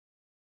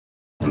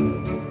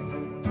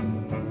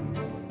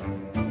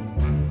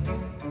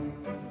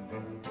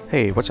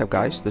Hey, what's up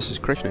guys? This is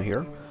Krishna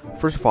here.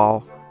 First of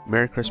all,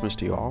 Merry Christmas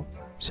to you all.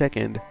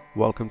 Second,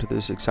 welcome to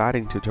this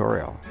exciting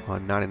tutorial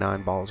on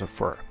 99 balls of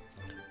fur.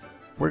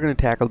 We're going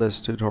to tackle this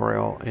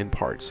tutorial in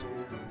parts.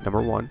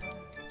 Number 1,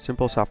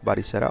 simple soft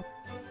body setup.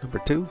 Number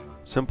 2,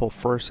 simple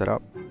fur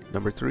setup.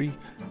 Number 3,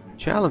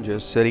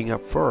 challenges setting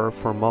up fur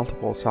for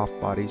multiple soft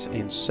bodies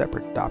in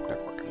separate DOP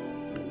network.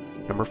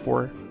 Number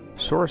 4,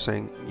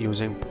 sourcing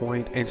using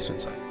point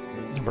instancing.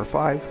 Number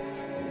 5,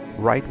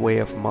 right way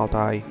of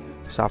multi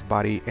soft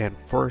body and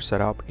fur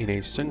setup in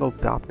a single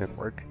DOP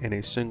network and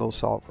a single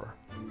solver.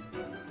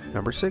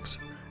 Number 6,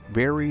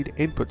 varied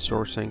input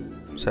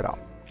sourcing setup.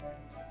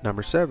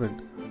 Number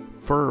 7,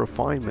 fur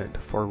refinement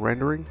for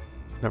rendering.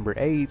 Number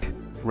 8,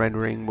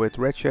 rendering with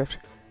Redshift.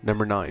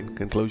 Number 9,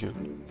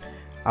 conclusion.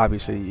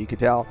 Obviously, you can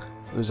tell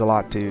there's a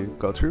lot to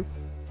go through.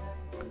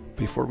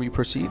 Before we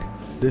proceed,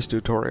 this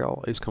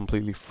tutorial is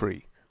completely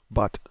free,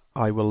 but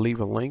I will leave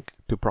a link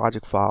to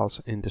project files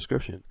in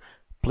description.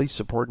 Please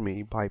support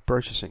me by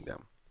purchasing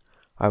them.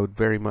 I would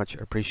very much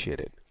appreciate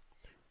it.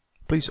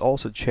 Please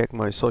also check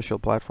my social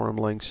platform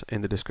links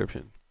in the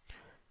description.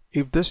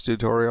 If this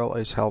tutorial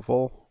is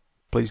helpful,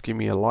 please give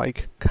me a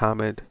like,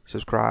 comment,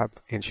 subscribe,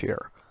 and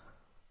share.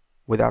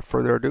 Without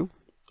further ado,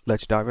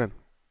 let's dive in.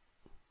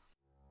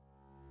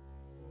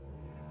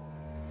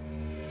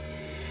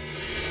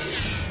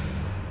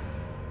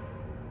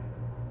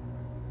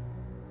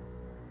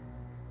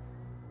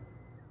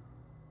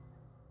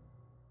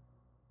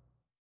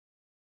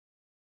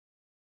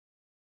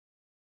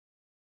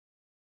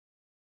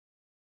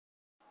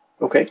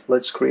 Okay,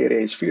 let's create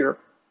a sphere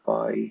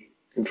by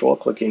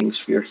control-clicking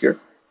sphere here.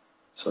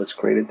 So it's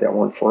created that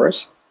one for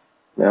us.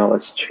 Now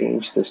let's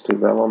change this to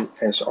Vellum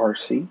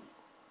SRC.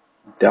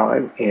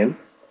 Dive in.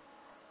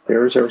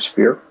 There's our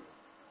sphere.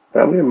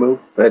 But I'm going to move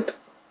it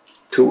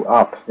to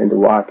up in the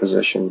Y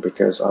position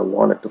because I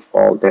want it to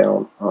fall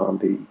down on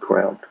the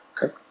ground.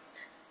 Okay.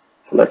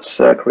 So let's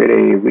create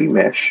a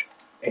remesh,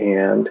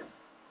 and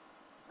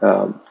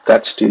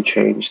that's to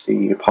change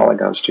the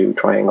polygons to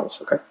triangles.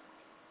 Okay.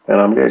 And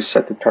I'm going to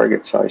set the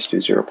target size to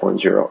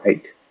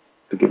 0.08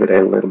 to give it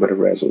a little bit of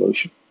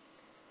resolution.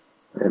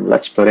 And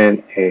let's put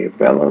in a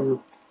Vellum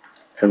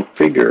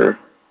configure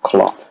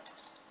cloth.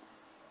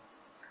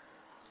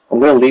 I'm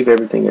going to leave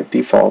everything at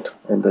default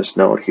in this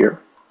node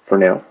here for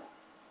now.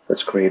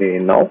 Let's create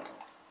a null.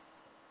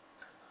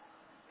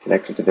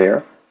 Connect it to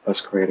there. Let's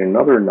create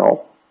another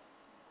null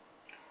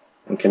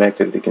and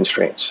connect it to the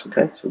constraints.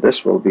 Okay, so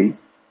this will be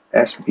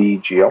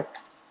SBGeo,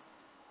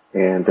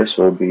 and this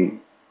will be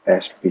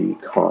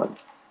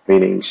SBCon,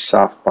 meaning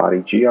soft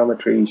body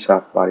geometry,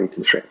 soft body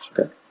constraints.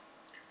 Okay.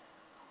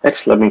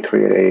 Next, let me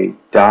create a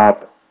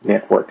DOP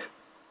network.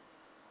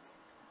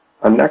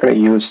 I'm not going to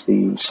use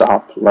the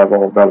SOP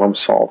level Vellum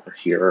solver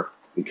here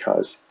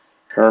because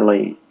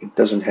currently it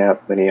doesn't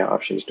have many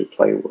options to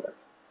play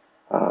with.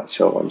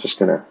 So I'm just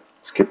going to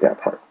skip that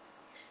part.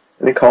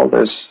 Let me call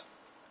this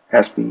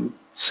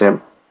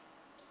SBSim,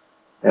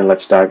 and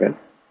let's dive in.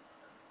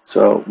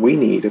 So we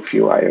need a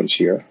few items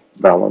here.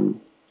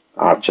 Vellum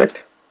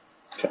object,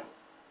 okay.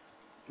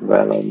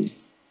 Vellum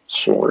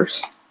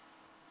source,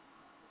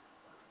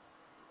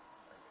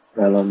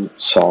 Vellum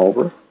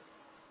solver,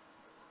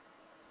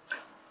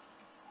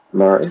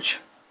 merge,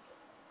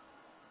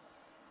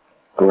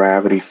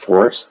 gravity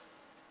force,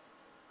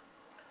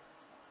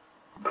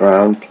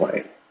 ground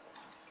plane.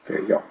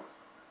 There you go.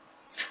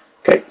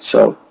 Okay,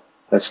 so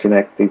let's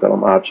connect the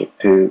Vellum object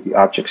to the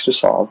objects to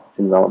solve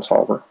in Vellum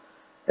solver,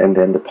 and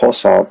then the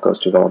post solve goes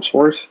to Vellum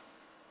source.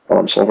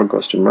 Vellum solver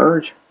goes to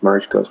merge,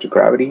 merge goes to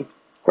gravity,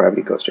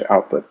 gravity goes to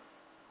output,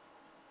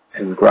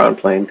 and ground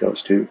plane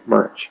goes to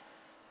merge.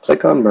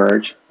 Click on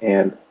merge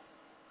and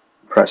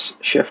press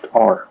Shift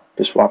R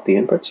to swap the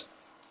inputs,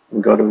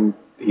 and go to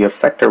the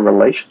effector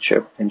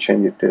relationship and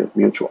change it to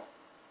mutual.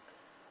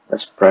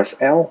 Let's press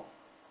L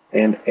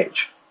and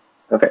H.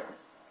 Okay,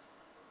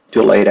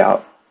 to lay it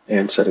out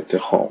and set it to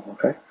home.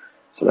 Okay,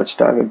 so let's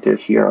dive into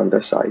here on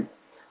this side.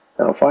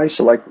 Now if I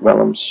select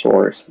Vellum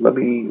source, let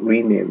me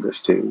rename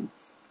this to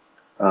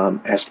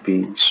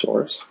SB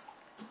source,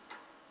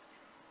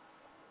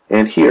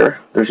 and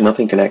here there's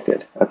nothing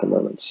connected at the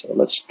moment, so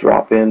let's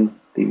drop in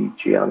the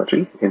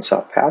geometry in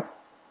soft path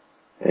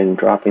and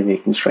drop in the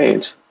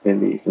constraints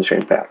in the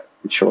constraint path.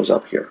 It shows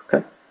up here.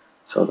 Okay,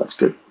 so that's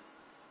good.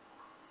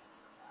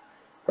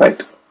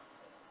 Right,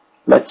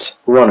 let's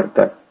run it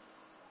then.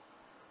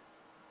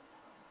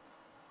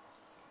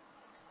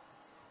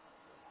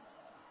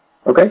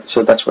 Okay,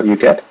 so that's what you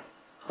get.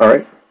 All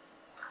right,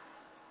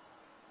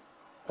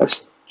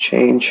 let's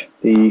change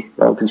the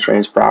Vellum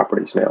constraints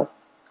properties now.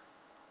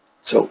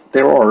 So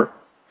there are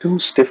two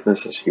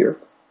stiffnesses here.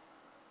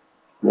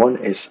 One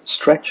is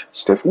stretch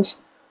stiffness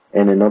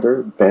and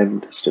another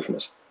bend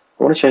stiffness.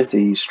 I want to change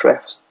the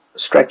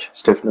stretch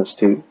stiffness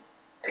to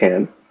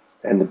 10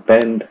 and the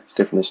bend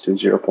stiffness to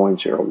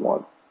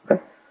 0.01.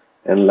 Okay,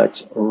 and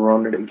let's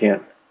run it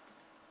again.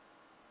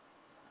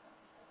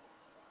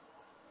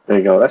 There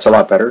you go. That's a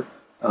lot better,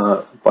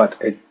 but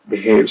it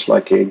behaves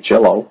like a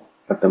jello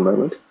at the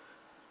moment.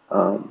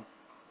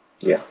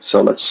 Yeah,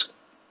 so let's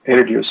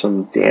introduce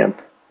some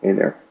damp in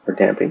there, or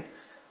damping.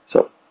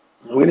 So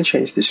I'm going to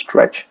change the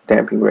stretch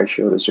damping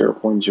ratio to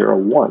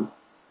 0.01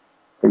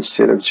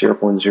 instead of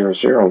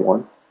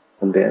 0.001,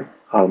 and then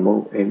I'll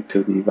move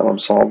into the Vellum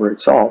solver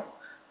itself,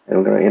 and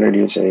I'm going to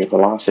introduce a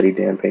velocity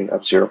damping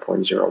of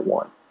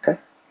 0.01. Okay,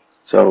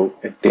 so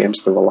it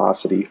damps the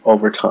velocity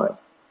over time.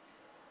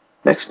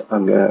 Next,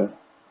 I'm going to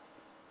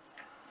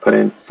put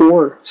in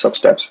 4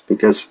 substeps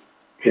because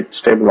it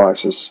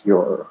stabilizes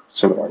your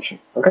simulation.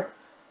 Okay,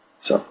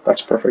 so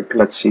that's perfect.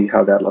 Let's see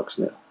how that looks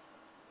now.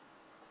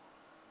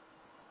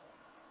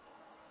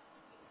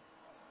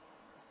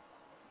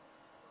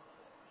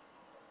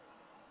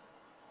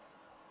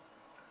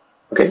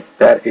 Okay,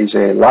 that is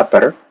a lot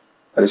better.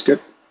 That is good.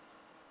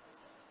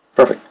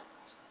 Perfect.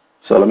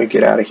 So let me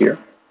get out of here,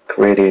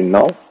 create a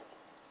null,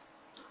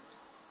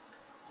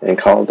 and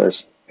call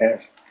this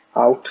as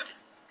out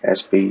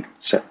SB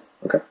sim.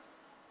 Okay,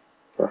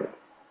 perfect.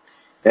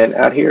 And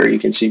out here you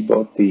can see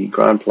both the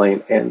ground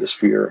plane and the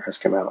sphere has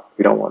come out.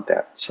 We don't want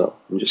that. So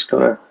I'm just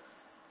going to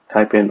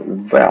type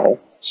in vel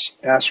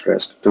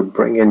asterisk to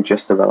bring in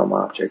just the Vellum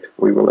object.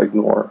 We will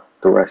ignore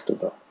the rest of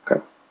them.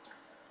 Okay,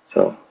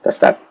 so that's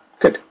that.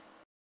 Good.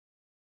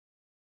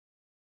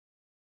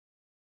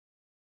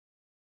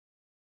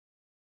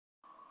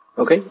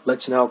 Okay,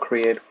 let's now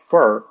create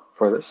fur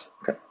for this.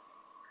 Okay,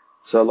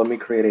 so let me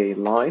create a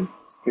line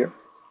here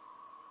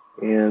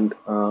and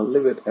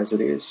leave it as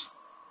it is,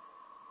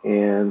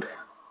 and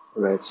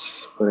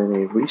let's put in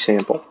a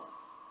resample.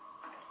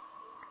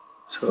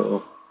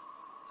 So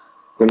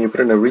when you put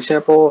in a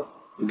resample,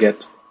 you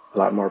get a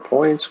lot more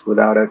points.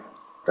 Without it,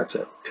 that's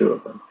it, 2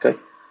 of them. Okay,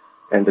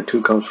 and the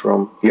 2 comes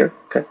from here.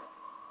 Okay,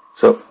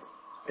 so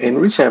in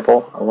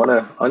resample, I want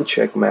to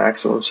uncheck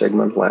maximum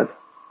segment length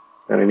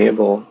and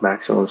enable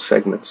maximum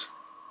segments.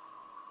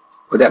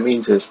 What that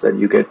means is that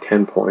you get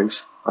 10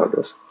 points out of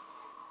this.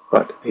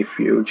 But if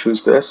you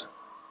choose this,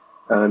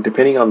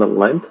 depending on the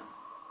length,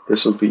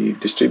 this will be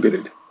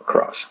distributed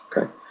across.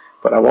 Okay,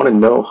 but I want to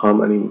know how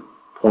many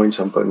points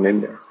I'm putting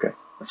in there. Okay,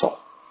 that's all.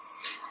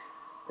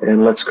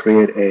 And let's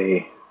create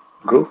a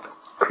group.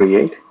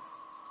 Create.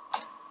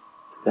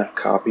 Not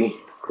copy.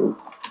 Group.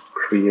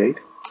 Create.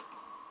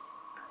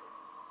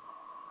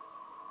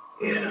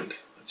 And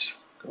let's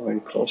go in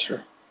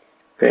closer.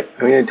 Okay,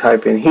 I'm going to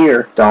type in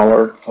here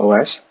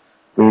 $OS,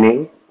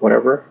 meaning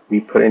whatever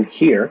we put in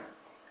here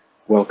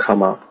will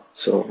come up.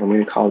 So I'm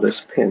going to call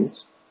this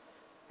pins.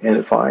 And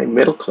if I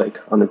middle click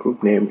on the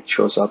group name, it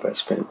shows up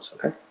as pins.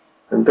 Okay,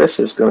 and this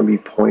is going to be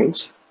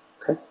points.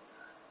 Okay,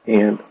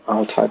 and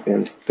I'll type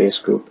in base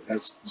group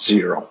as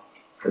 0.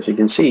 As you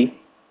can see,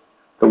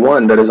 the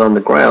one that is on the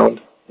ground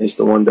is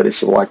the one that is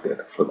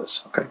selected for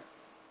this. Okay,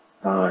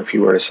 if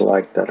you were to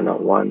select, I don't know,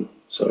 1,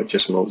 so it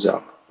just moves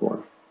up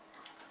 1.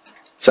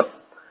 So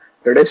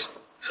there it is.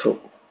 So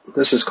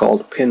this is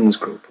called pins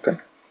group. Okay,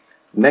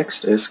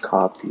 next is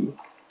copy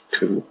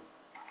to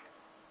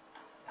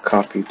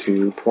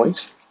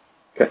points.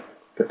 Okay,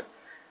 good.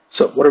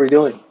 So what are we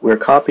doing? We're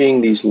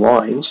copying these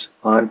lines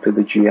onto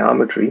the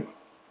geometry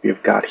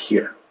we've got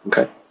here.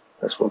 Okay,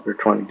 that's what we're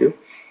trying to do.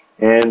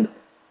 And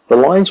the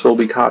lines will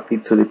be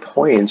copied to the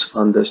points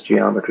on this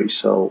geometry.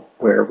 So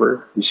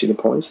wherever you see the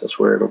points, that's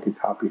where it'll be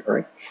copied,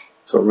 right?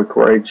 So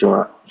require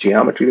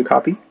geometry to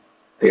copy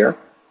there,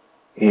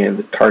 and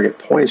the target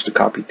points to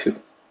copy to.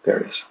 There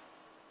it is.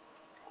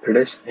 There it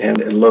is. And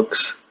it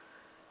looks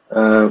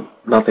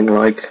nothing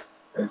like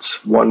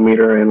it's 1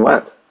 meter in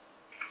length.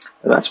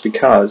 And that's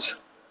because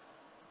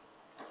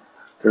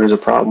there is a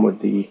problem with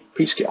the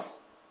p-scale.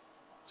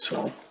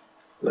 So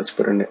let's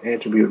put in an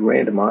attribute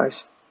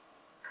randomize,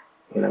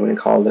 and I'm going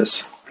to call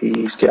this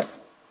p-scale.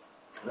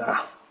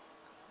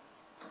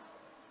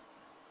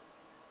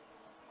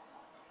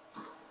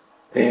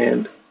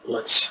 And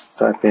let's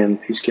type in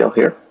p-scale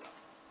here,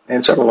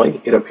 and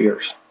suddenly it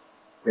appears.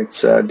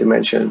 It's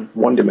dimension,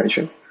 1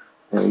 dimension,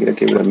 and I'm going to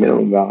give it a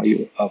minimum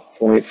value of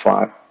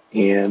 0.5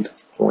 and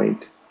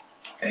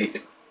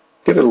 0.8.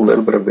 Give it a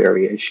little bit of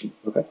variation.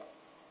 Okay.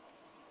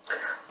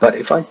 But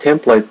if I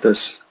template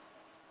this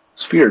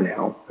sphere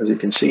now, as you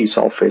can see, it's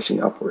all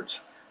facing upwards.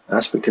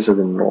 That's because of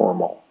the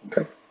normal.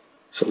 Okay.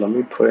 So let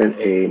me put in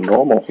a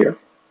normal here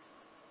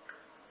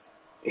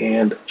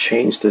and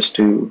change this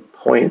to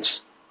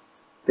points.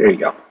 There you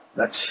go.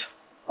 That's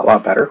a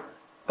lot better,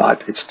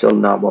 but it's still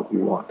not what we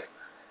want.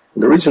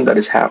 And the reason that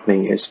is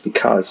happening is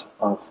because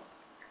of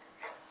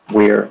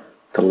where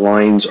the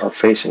lines are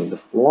facing. The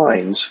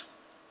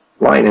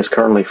line is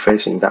currently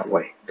facing that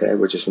way, okay,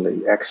 which is in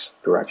the X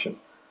direction.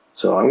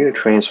 So I'm going to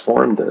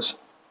transform this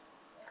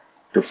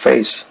to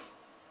face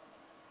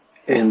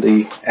in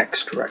the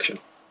X direction.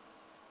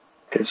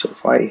 Okay, so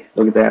if I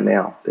look at that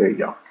now, there you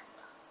go.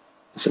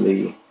 It's in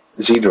the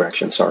Z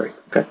direction, sorry.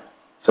 Okay,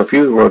 so if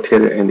you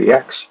rotate it in the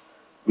X,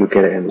 you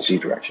get it in the Z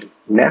direction.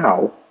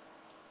 Now,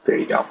 there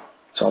you go.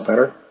 It's all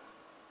better.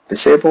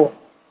 Disable,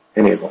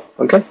 enable.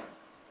 Okay,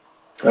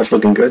 that's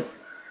looking good.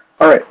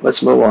 All right,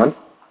 let's move on.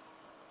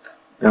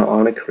 Now I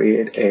want to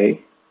create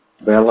a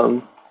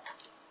Vellum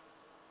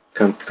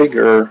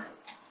configure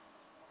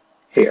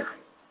here.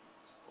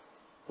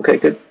 Okay,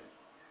 good.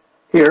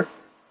 Here,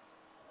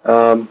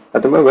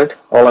 at the moment,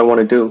 all I want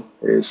to do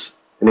is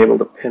enable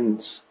the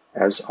pins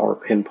as our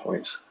pin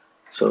points.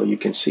 So you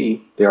can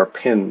see they are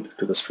pinned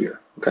to the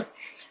sphere. Okay.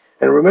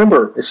 And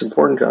remember, it's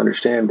important to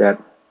understand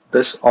that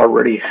this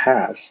already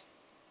has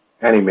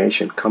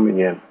animation coming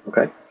in.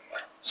 Okay.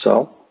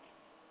 So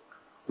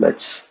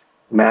let's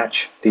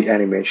match the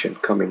animation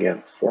coming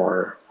in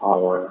for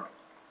our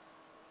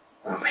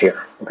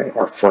hair, okay,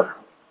 or fur.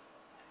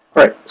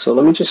 Alright, so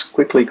let me just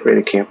quickly create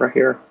a camera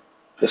here,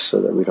 just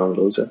so that we don't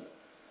lose it.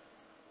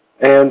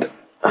 And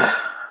I'm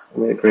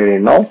going to create a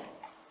null,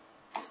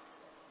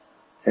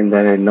 and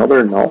then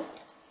another null.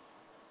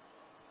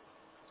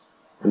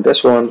 And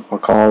this one I'll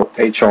call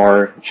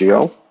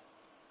HRGO,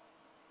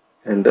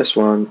 and this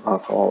one I'll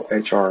call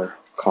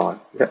HRCon.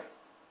 Okay.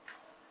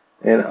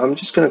 And I'm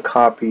just going to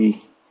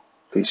copy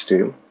these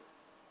two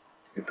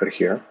and put it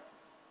here.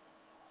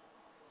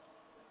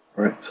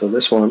 Alright, so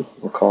this one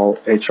we'll call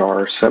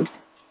HRSim,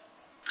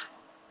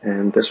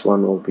 and this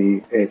one will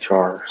be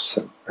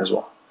HRSim as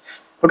well.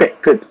 Okay,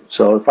 good.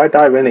 So if I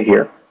dive into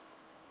here,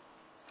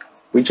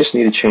 we just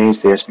need to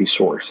change the SB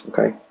source.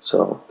 Okay,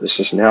 so this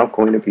is now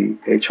going to be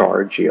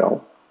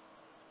HRGO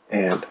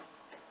and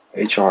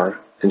HR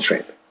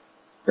constraint.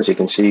 As you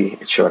can see,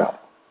 it showed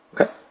up.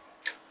 Okay,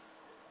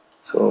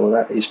 so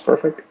that is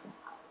perfect.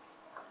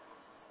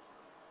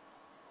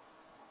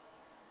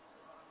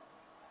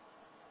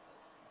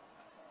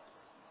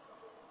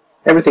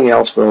 Everything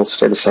else will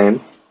stay the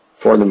same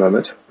for the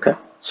moment. Okay,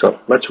 so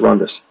let's run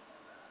this.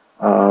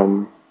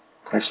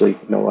 Actually,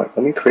 you know what?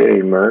 Let me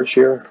create a merge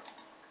here.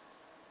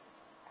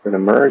 We're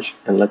going to merge,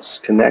 and let's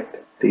connect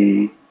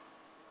the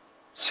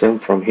sim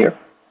from here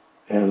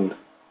and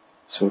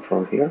sim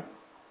from here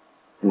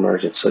and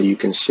merge it so you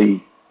can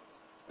see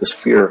the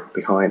sphere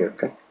behind it.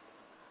 Okay,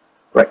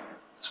 right.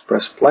 Let's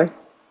press play.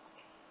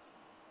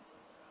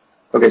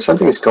 Okay,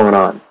 something is going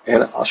on,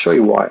 and I'll show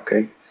you why.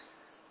 Okay,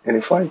 and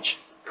if I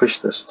push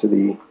this to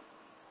the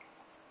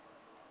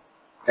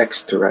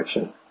X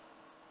direction,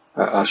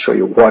 I'll show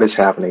you what is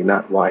happening,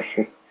 not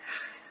why.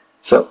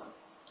 So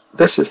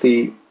this is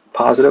the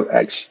positive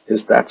X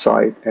is that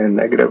side and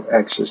negative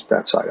X is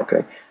that side.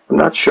 Okay, I'm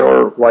not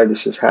sure why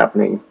this is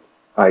happening.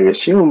 I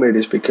assume it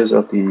is because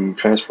of the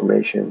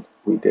transformation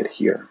we did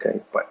here.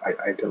 Okay, but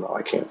I don't know.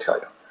 I can't tell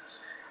you.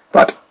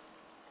 But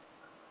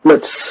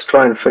let's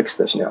try and fix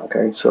this now.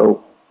 Okay,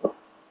 so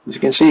as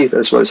you can see,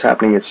 that's what is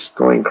happening. It's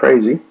going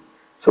crazy.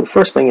 So the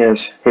first thing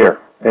is here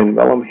in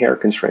Vellum hair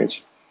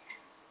constraints.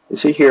 You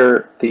see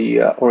here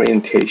the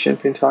orientation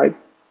pin type.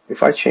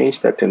 If I change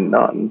that to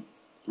none,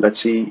 let's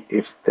see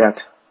if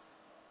that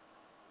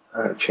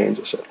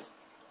changes it.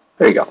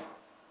 There you go.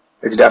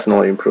 It's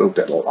definitely improved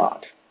it a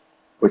lot,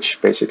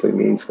 which basically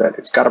means that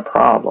it's got a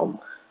problem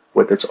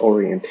with its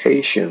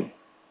orientation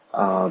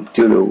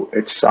due to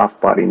its soft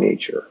body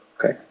nature.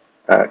 Okay,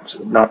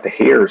 not the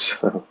hair's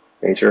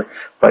nature,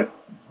 but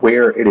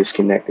where it is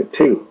connected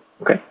to.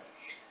 Okay,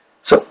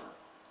 so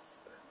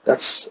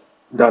that's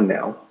done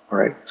now. All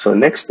right. So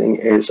next thing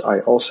is I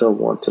also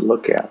want to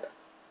look at.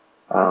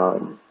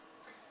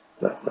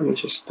 Let me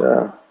just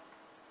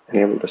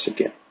enable this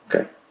again.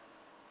 Okay.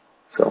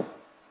 So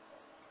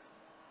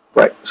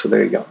right. So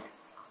there you go.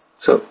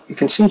 So you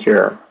can see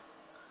here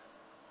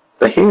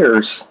the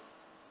hair's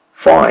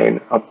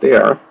fine up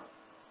there,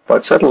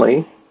 but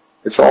suddenly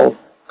it's all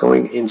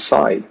going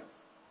inside.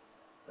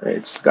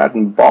 It's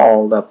gotten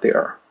bald up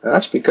there. And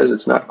that's because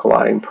it's not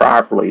colliding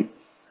properly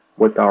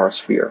with our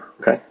sphere.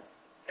 Okay.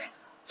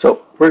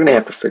 So we're going to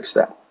have to fix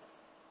that.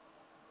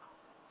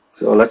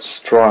 So let's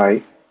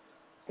try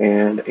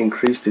and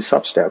increase the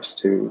substeps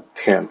to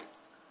 10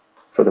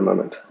 for the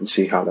moment and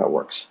see how that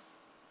works.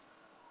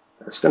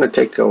 It's going to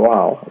take a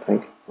while, I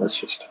think. Let's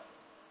just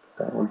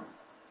put that one.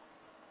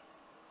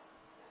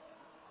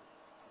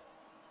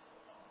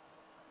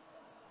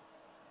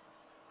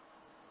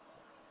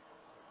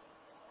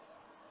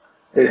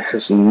 It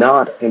has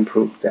not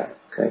improved that,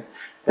 okay?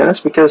 And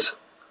that's because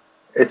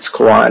it's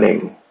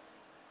colliding.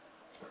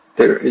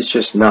 There is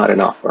just not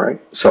enough, all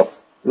right? So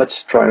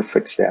let's try to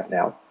fix that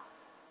now.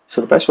 So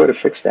the best way to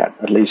fix that,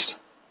 at least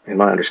in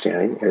my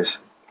understanding, is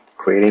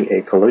creating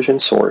a collision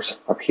source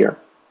up here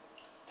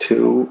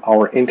to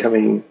our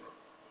incoming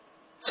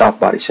soft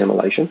body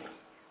simulation.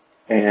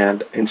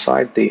 And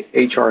inside the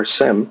HR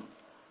sim,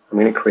 I'm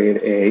going to create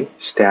a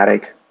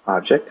static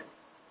object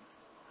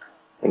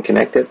and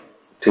connect it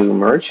to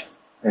merge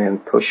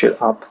and push it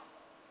up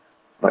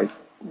by,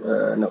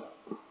 no,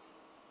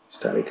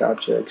 static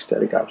object,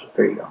 there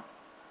you go.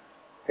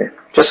 Okay.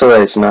 Just so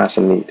that it's nice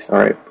and neat, all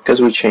right?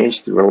 Because we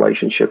changed the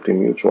relationship to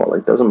mutual,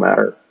 it doesn't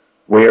matter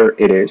where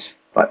it is,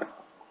 but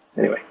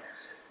anyway.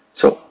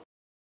 So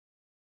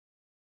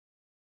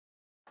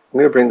I'm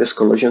going to bring this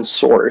collision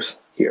source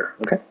here,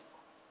 okay?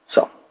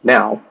 So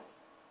now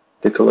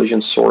the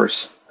collision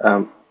source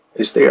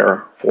is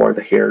there for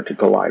the hair to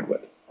collide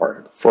with,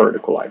 or the fur to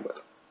collide with.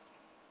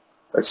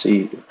 Let's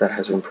see if that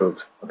has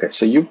improved. Okay,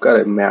 so you've got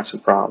a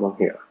massive problem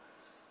here,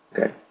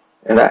 okay?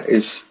 And that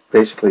is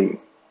basically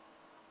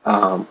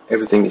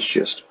everything is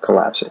just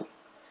collapsing.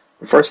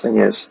 The first thing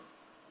is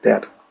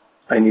that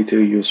I need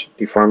to use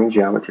deforming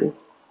geometry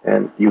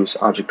and use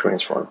object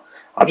transform.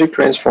 Object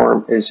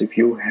transform is if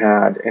you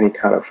had any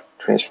kind of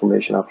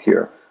transformation up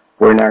here.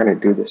 We're not going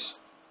to do this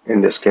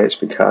in this case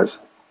because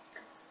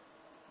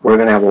we're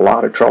going to have a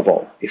lot of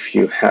trouble if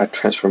you had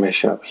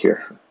transformation up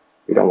here.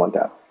 We don't want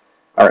that.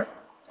 Alright,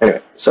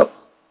 anyway, so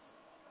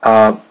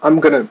I'm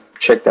going to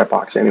check that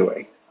box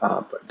anyway,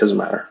 but it doesn't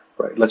matter.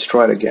 Right, let's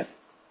try it again.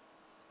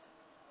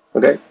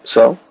 Okay,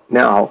 so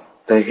now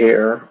the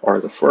hair or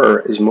the fur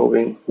is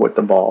moving with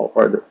the ball,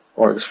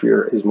 or the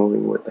sphere is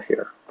moving with the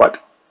hair.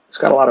 But it's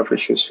got a lot of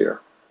issues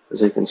here,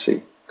 as you can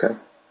see. Okay,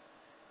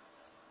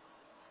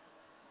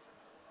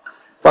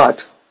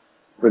 but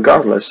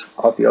regardless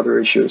of the other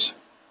issues,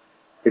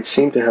 it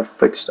seemed to have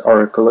fixed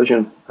our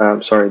collision.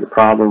 The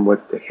problem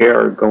with the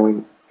hair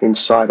going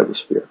inside of the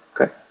sphere.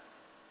 Okay,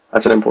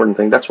 that's an important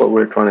thing. That's what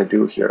we're trying to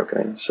do here.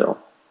 Okay, so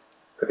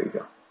there you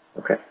go.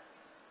 Okay,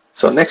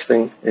 so next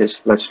thing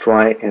is let's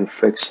try and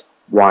fix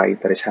why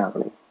that is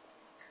happening.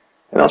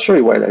 And I'll show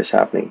you why that is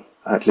happening,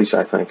 at least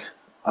I think.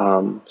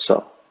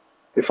 So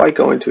if I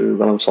go into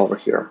Vellum Solver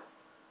here,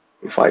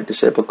 if I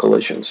disable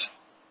collisions,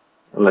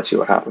 and let's see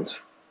what happens.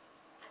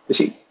 You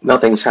see,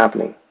 nothing's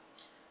happening.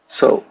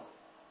 So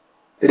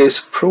it is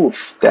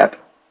proof that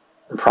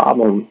the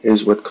problem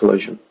is with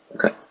collision.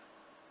 Okay,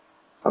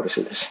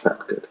 obviously this is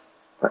not good,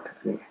 but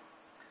anyway,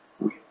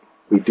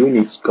 we do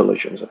need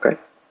collisions. Okay.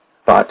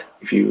 But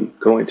if you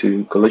go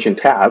into collision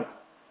tab,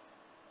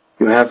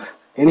 you have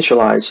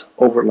initialize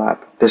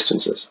overlap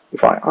distances.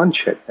 If I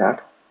uncheck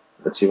that,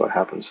 let's see what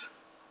happens.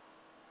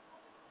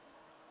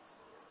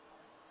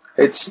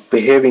 It's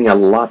behaving a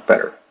lot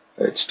better.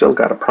 It's still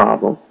got a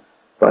problem,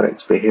 but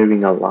it's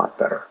behaving a lot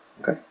better.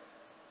 Okay.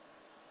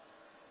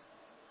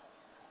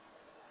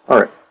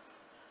 Alright.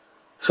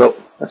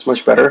 So that's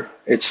much better.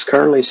 It's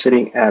currently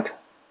sitting at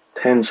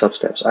 10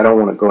 substeps. I don't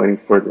want to go any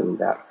further than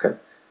that. Okay.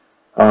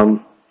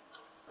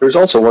 There's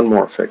also one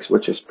more fix,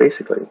 which is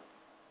basically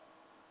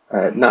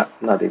not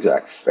the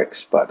exact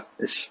fix, but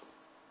it's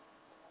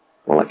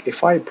well, like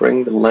if I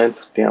bring the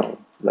length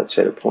down, let's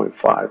say to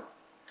 0.5,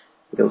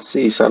 you'll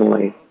see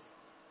suddenly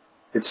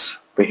it's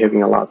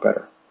behaving a lot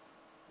better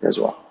as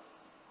well.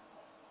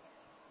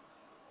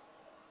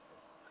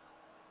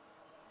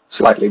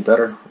 Slightly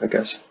better, I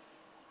guess.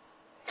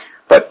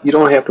 But you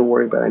don't have to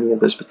worry about any of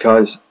this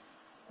because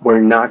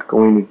we're not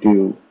going to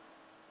do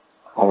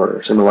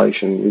our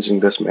simulation using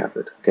this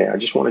method. Okay, I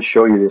just want to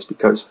show you this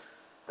because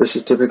this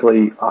is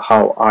typically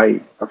how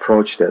I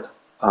approached it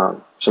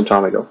some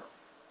time ago.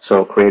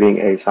 So creating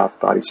a soft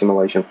body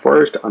simulation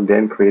first and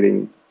then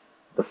creating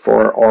the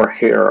fur or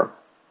hair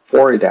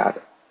for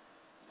that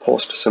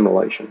post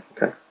simulation.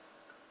 Okay,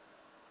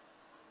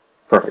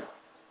 perfect.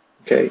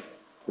 Okay,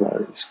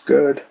 that is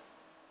good.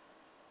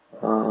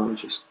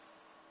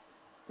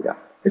 Yeah,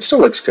 it still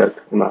looks good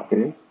in my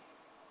opinion,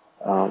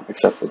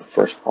 except for the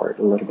first part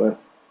a little bit.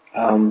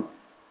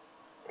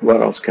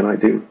 What else can I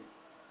do?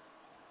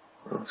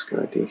 What else can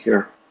I do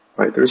here?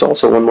 Right, there's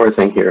also one more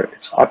thing here.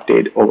 It's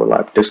update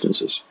overlap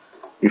distances.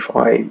 If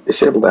I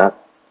disable that,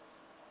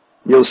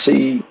 you'll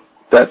see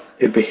that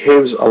it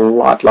behaves a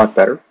lot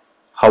better.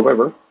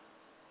 However,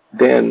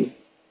 then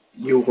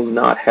you will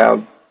not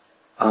have,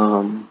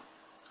 you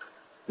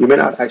may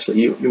not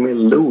actually, you may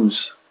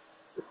lose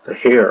the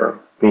hair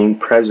being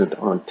present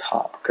on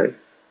top. Okay,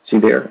 see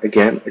there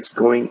again, it's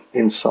going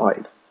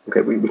inside.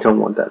 Okay, we don't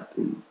want that.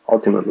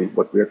 Ultimately,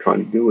 what we are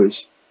trying to do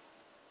is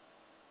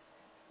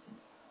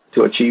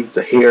to achieve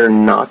the hair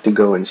not to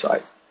go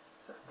inside.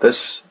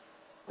 This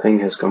thing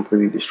has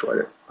completely destroyed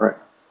it. Alright,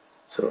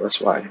 so that's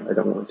why I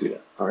don't want to do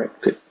that.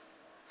 Alright, good.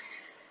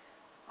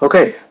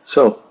 Okay,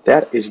 so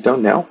that is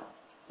done now.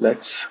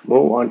 Let's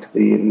move on to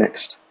the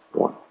next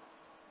one.